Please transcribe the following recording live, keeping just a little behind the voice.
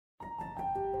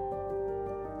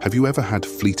Have you ever had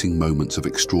fleeting moments of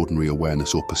extraordinary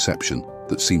awareness or perception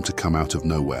that seem to come out of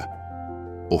nowhere?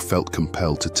 Or felt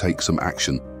compelled to take some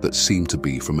action that seemed to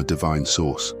be from a divine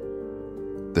source?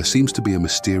 There seems to be a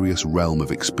mysterious realm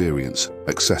of experience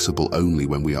accessible only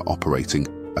when we are operating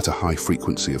at a high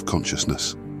frequency of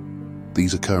consciousness.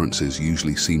 These occurrences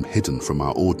usually seem hidden from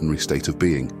our ordinary state of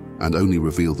being and only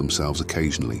reveal themselves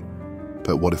occasionally.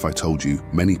 But what if I told you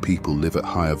many people live at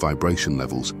higher vibration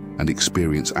levels and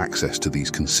experience access to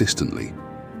these consistently?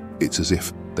 It's as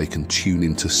if they can tune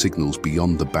into signals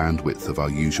beyond the bandwidth of our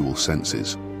usual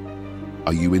senses.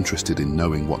 Are you interested in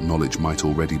knowing what knowledge might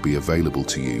already be available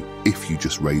to you if you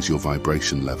just raise your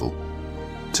vibration level?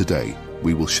 Today,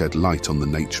 we will shed light on the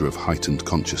nature of heightened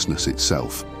consciousness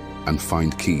itself and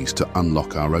find keys to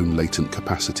unlock our own latent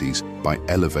capacities by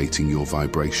elevating your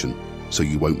vibration so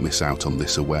you won't miss out on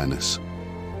this awareness.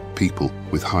 People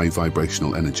with high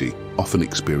vibrational energy often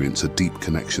experience a deep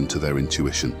connection to their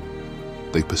intuition.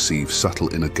 They perceive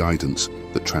subtle inner guidance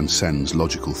that transcends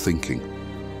logical thinking.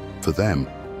 For them,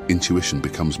 intuition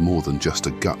becomes more than just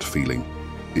a gut feeling.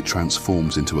 It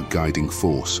transforms into a guiding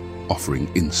force,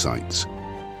 offering insights.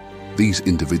 These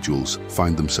individuals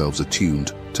find themselves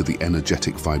attuned to the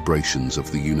energetic vibrations of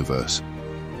the universe.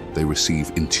 They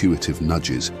receive intuitive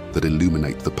nudges that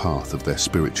illuminate the path of their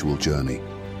spiritual journey.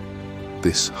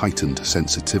 This heightened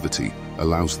sensitivity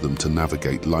allows them to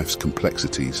navigate life's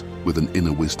complexities with an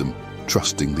inner wisdom,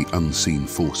 trusting the unseen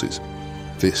forces.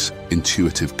 This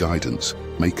intuitive guidance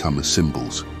may come as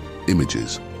symbols,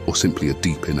 images, or simply a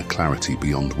deep inner clarity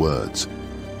beyond words.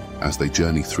 As they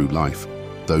journey through life,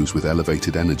 those with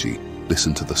elevated energy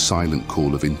listen to the silent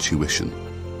call of intuition,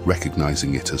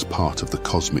 recognizing it as part of the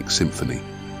cosmic symphony.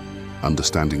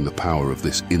 Understanding the power of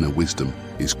this inner wisdom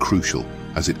is crucial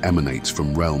as it emanates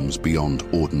from realms beyond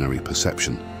ordinary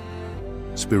perception.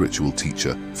 Spiritual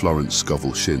teacher Florence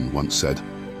Scovel Shinn once said,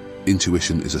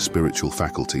 "Intuition is a spiritual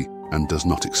faculty and does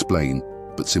not explain,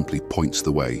 but simply points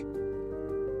the way."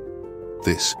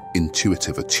 This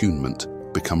intuitive attunement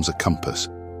becomes a compass,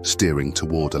 steering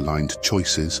toward aligned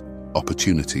choices,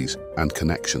 opportunities, and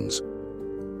connections.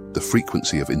 The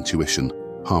frequency of intuition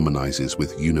harmonizes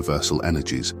with universal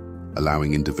energies,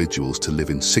 allowing individuals to live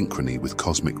in synchrony with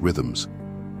cosmic rhythms.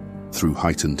 Through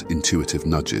heightened intuitive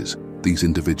nudges, these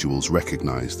individuals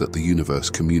recognize that the universe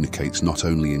communicates not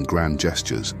only in grand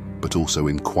gestures, but also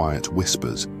in quiet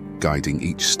whispers, guiding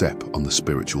each step on the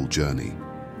spiritual journey.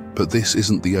 But this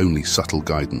isn't the only subtle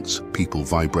guidance people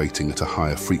vibrating at a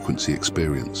higher frequency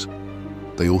experience.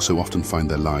 They also often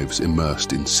find their lives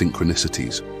immersed in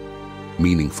synchronicities,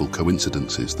 meaningful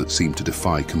coincidences that seem to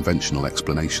defy conventional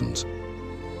explanations.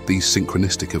 These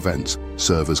synchronistic events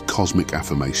serve as cosmic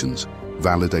affirmations,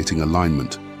 validating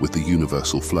alignment with the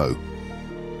universal flow.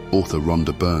 Author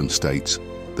Rhonda Byrne states,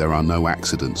 "There are no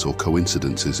accidents or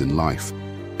coincidences in life.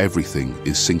 Everything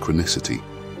is synchronicity,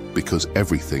 because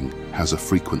everything has a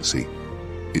frequency.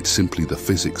 It's simply the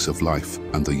physics of life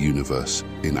and the universe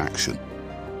in action."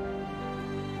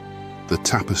 The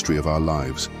tapestry of our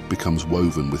lives becomes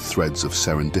woven with threads of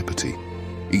serendipity.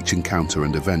 Each encounter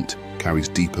and event carries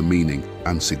deeper meaning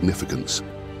and significance.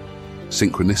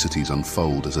 Synchronicities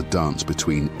unfold as a dance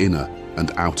between inner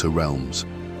and outer realms,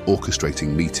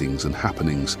 orchestrating meetings and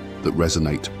happenings that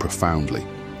resonate profoundly.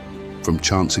 From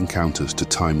chance encounters to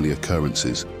timely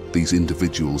occurrences, these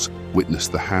individuals witness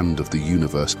the hand of the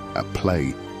universe at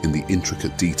play in the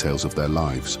intricate details of their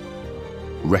lives.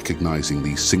 Recognizing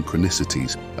these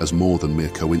synchronicities as more than mere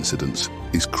coincidence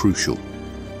is crucial.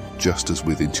 Just as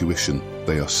with intuition,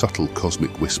 they are subtle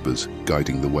cosmic whispers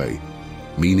guiding the way.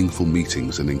 Meaningful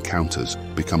meetings and encounters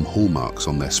become hallmarks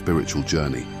on their spiritual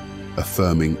journey,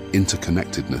 affirming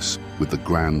interconnectedness with the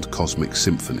grand cosmic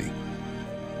symphony.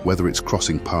 Whether it's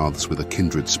crossing paths with a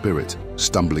kindred spirit,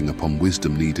 stumbling upon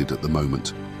wisdom needed at the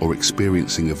moment, or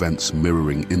experiencing events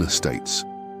mirroring inner states,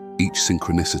 each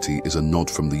synchronicity is a nod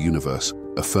from the universe,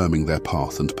 affirming their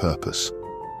path and purpose.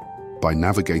 By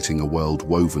navigating a world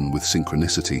woven with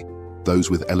synchronicity, those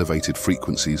with elevated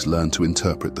frequencies learn to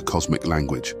interpret the cosmic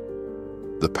language.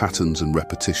 The patterns and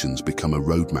repetitions become a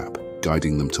roadmap,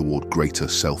 guiding them toward greater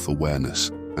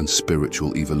self-awareness and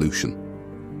spiritual evolution.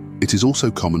 It is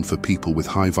also common for people with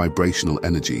high vibrational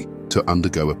energy to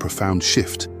undergo a profound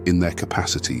shift in their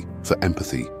capacity for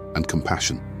empathy and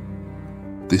compassion.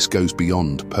 This goes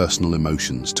beyond personal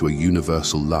emotions to a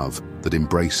universal love that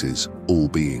embraces all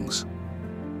beings.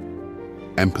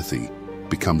 Empathy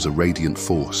becomes a radiant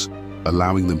force,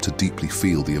 allowing them to deeply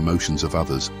feel the emotions of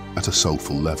others at a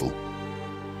soulful level.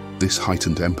 This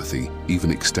heightened empathy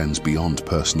even extends beyond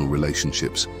personal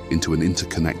relationships into an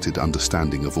interconnected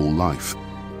understanding of all life.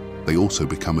 They also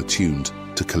become attuned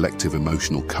to collective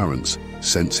emotional currents,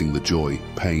 sensing the joy,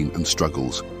 pain, and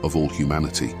struggles of all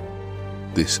humanity.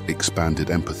 This expanded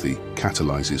empathy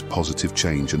catalyzes positive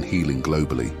change and healing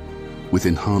globally. With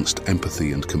enhanced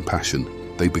empathy and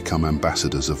compassion, they become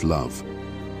ambassadors of love.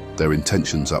 Their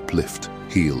intentions uplift,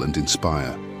 heal, and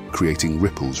inspire, creating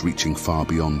ripples reaching far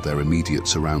beyond their immediate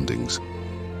surroundings.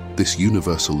 This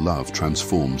universal love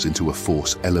transforms into a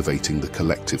force elevating the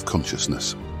collective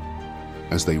consciousness.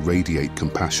 As they radiate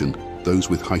compassion, those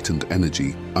with heightened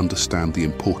energy understand the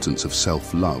importance of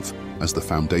self-love as the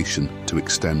foundation to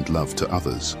extend love to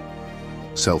others.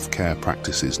 Self-care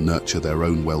practices nurture their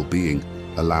own well-being,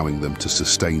 allowing them to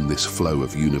sustain this flow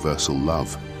of universal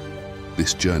love.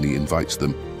 This journey invites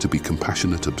them to be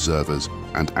compassionate observers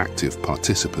and active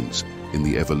participants in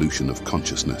the evolution of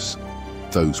consciousness.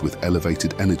 Those with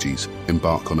elevated energies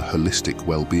embark on a holistic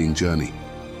well-being journey,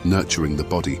 nurturing the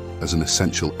body as an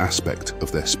essential aspect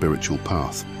of their spiritual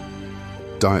path.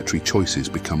 Dietary choices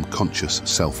become conscious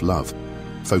self-love,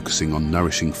 focusing on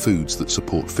nourishing foods that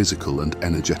support physical and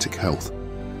energetic health.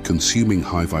 Consuming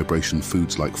high-vibration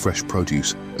foods like fresh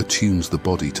produce attunes the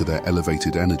body to their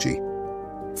elevated energy.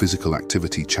 Physical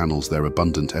activity channels their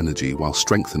abundant energy while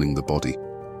strengthening the body.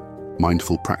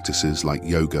 Mindful practices like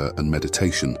yoga and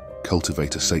meditation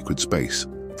cultivate a sacred space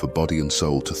for body and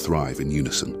soul to thrive in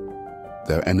unison.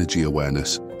 Their energy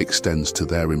awareness extends to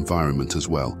their environment as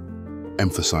well,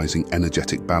 emphasizing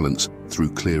energetic balance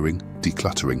through clearing,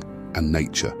 decluttering, and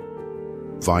nature.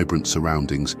 Vibrant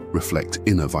surroundings reflect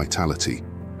inner vitality.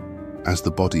 As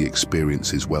the body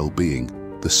experiences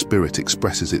well-being, the spirit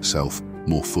expresses itself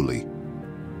more fully.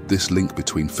 This link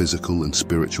between physical and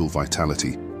spiritual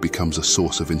vitality becomes a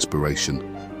source of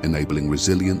inspiration, enabling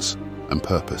resilience and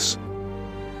purpose.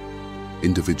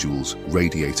 Individuals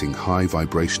radiating high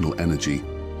vibrational energy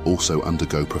also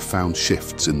undergo profound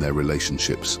shifts in their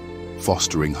relationships,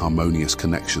 fostering harmonious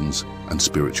connections and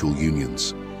spiritual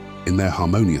unions. In their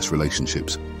harmonious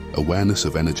relationships, awareness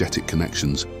of energetic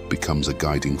connections becomes a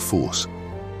guiding force.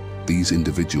 These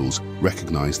individuals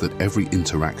recognize that every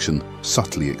interaction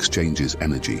subtly exchanges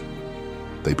energy.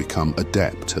 They become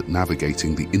adept at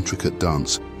navigating the intricate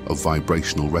dance of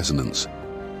vibrational resonance.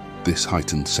 This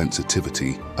heightened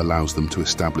sensitivity allows them to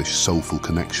establish soulful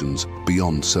connections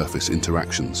beyond surface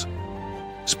interactions.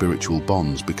 Spiritual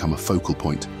bonds become a focal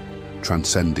point,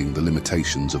 transcending the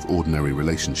limitations of ordinary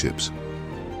relationships.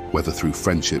 Whether through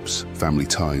friendships, family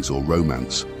ties, or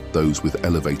romance, those with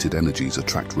elevated energies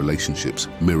attract relationships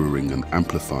mirroring and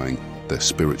amplifying their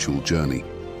spiritual journey.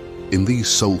 In these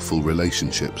soulful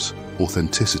relationships,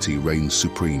 authenticity reigns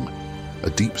supreme. A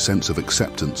deep sense of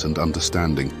acceptance and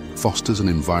understanding fosters an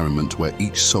environment where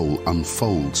each soul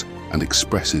unfolds and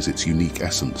expresses its unique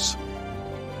essence.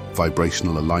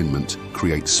 Vibrational alignment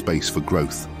creates space for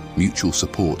growth, mutual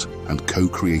support, and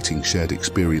co-creating shared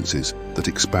experiences that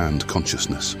expand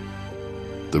consciousness.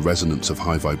 The resonance of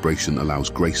high vibration allows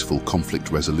graceful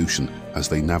conflict resolution as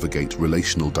they navigate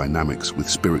relational dynamics with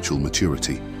spiritual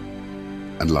maturity.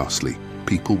 And lastly,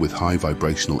 people with high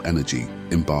vibrational energy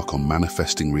embark on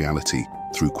manifesting reality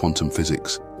through quantum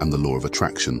physics and the law of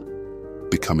attraction,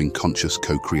 becoming conscious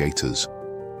co-creators.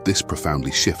 This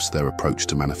profoundly shifts their approach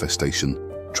to manifestation,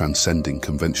 transcending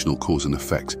conventional cause and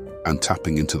effect and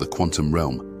tapping into the quantum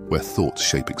realm where thoughts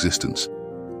shape existence.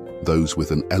 Those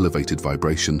with an elevated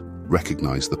vibration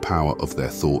recognize the power of their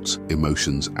thoughts,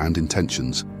 emotions, and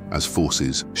intentions as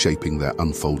forces shaping their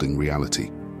unfolding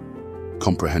reality.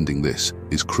 Comprehending this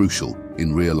is crucial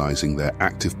in realizing their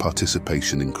active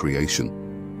participation in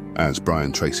creation. As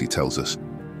Brian Tracy tells us,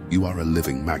 you are a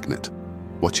living magnet.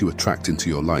 What you attract into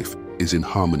your life is in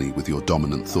harmony with your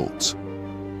dominant thoughts.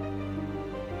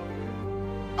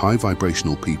 High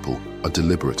vibrational people are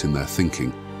deliberate in their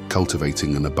thinking,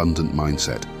 cultivating an abundant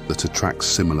mindset that attracts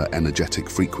similar energetic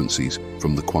frequencies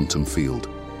from the quantum field.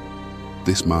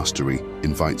 This mastery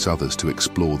invites others to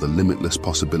explore the limitless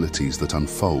possibilities that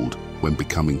unfold when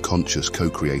becoming conscious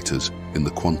co-creators in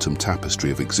the quantum tapestry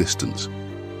of existence.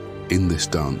 In this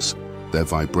dance, their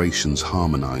vibrations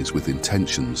harmonize with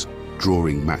intentions,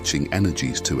 drawing matching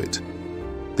energies to it.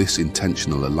 This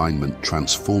intentional alignment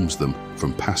transforms them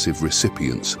from passive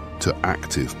recipients to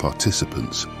active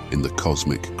participants in the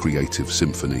cosmic creative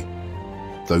symphony.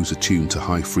 Those attuned to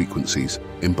high frequencies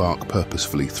embark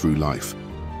purposefully through life,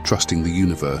 trusting the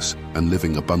universe and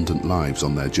living abundant lives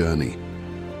on their journey.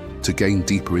 To gain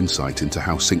deeper insight into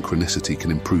how synchronicity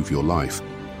can improve your life,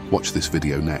 watch this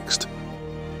video next.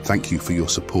 Thank you for your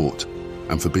support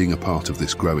and for being a part of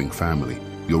this growing family.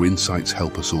 Your insights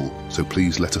help us all, so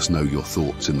please let us know your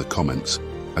thoughts in the comments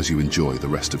as you enjoy the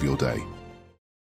rest of your day.